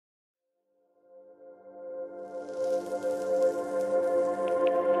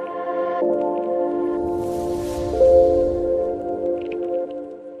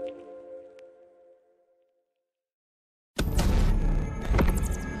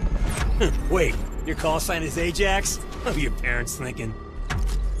Wait, your call sign is Ajax? What were your parents thinking?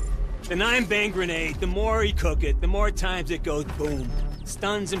 The 9-bang grenade, the more you cook it, the more times it goes boom.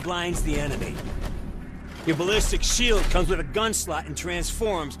 Stuns and blinds the enemy. Your ballistic shield comes with a gun slot and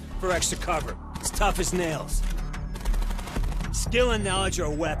transforms for extra cover. It's tough as nails. Skill and knowledge are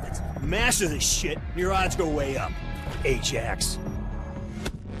weapons. Master this shit, and your odds go way up. Ajax.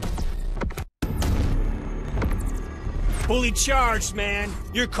 Fully charged, man.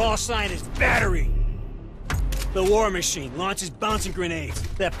 Your call sign is Battery. The War Machine launches bouncing grenades.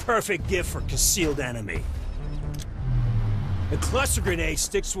 That perfect gift for concealed enemy. The cluster grenade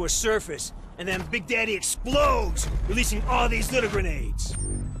sticks to a surface, and then Big Daddy explodes, releasing all these little grenades.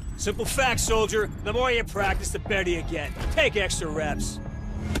 Simple fact, soldier. The more you practice, the better you get. Take extra reps.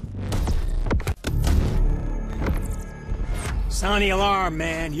 Sound the alarm,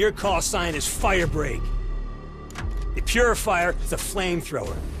 man. Your call sign is Firebreak. The Purifier is a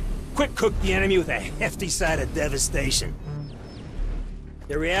flamethrower. Quick cook the enemy with a hefty side of devastation.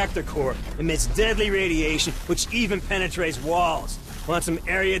 The reactor core emits deadly radiation, which even penetrates walls. Want some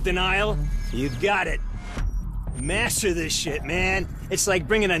area denial? You got it. Master this shit, man. It's like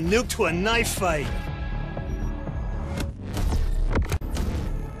bringing a nuke to a knife fight.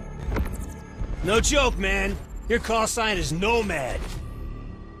 No joke, man. Your call sign is Nomad.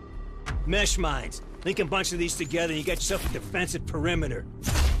 Mesh mines. Link a bunch of these together and you get yourself a defensive perimeter.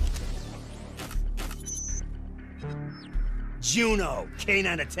 Juno,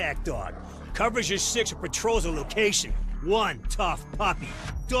 K9 attack dog. Covers your 6 or patrols a location. One tough puppy.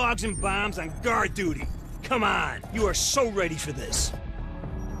 Dogs and bombs on guard duty. Come on, you are so ready for this.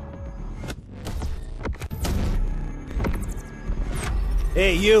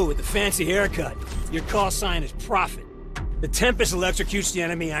 Hey, you with the fancy haircut. Your call sign is Prophet. The Tempest electrocutes the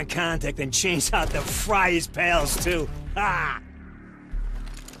enemy on contact and chains out to fry his pals, too. Ha!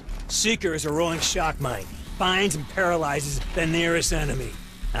 Seeker is a rolling shock mine. Binds and paralyzes the nearest enemy.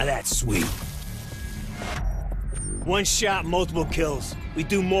 Now that's sweet. One shot, multiple kills. We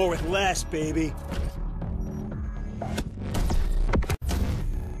do more with less, baby.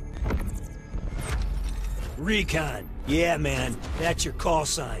 Recon. Yeah, man. That's your call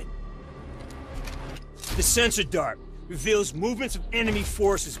sign. The sensor dart reveals movements of enemy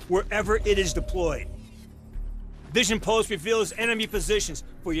forces wherever it is deployed. Vision Pulse reveals enemy positions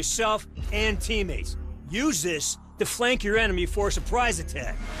for yourself and teammates. Use this to flank your enemy for a surprise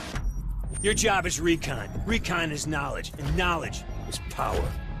attack. Your job is recon. Recon is knowledge, and knowledge is power.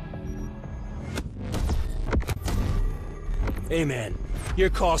 Hey man, your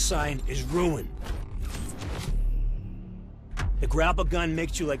call sign is Ruin. The grapple gun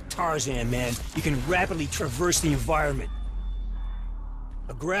makes you like Tarzan, man. You can rapidly traverse the environment.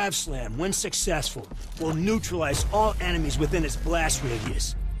 A Grav Slam, when successful, will neutralize all enemies within its blast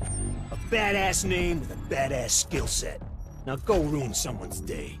radius. A badass name with a badass skill set. Now go ruin someone's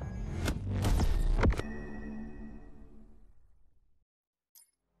day.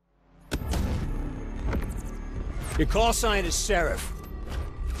 Your call sign is Seraph.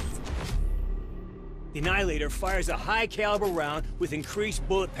 The Annihilator fires a high-caliber round with increased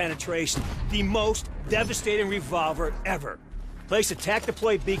bullet penetration. The most devastating revolver ever. Place a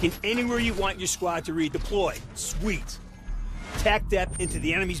tac-deploy beacon anywhere you want your squad to redeploy. Sweet. Tac depth into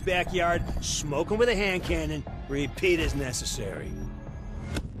the enemy's backyard, smoke them with a hand cannon, repeat as necessary.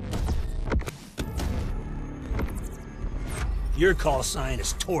 Your call sign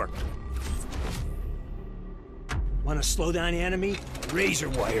is Torque. Want to slow down the enemy? Razor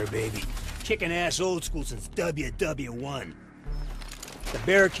wire, baby. Kicking ass old school since WW1. The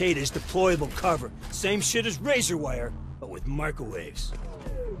barricade is deployable cover. Same shit as razor wire, but with microwaves.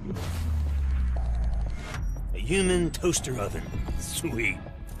 A human toaster oven. Sweet.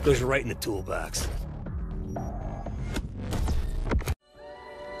 Goes right in the toolbox.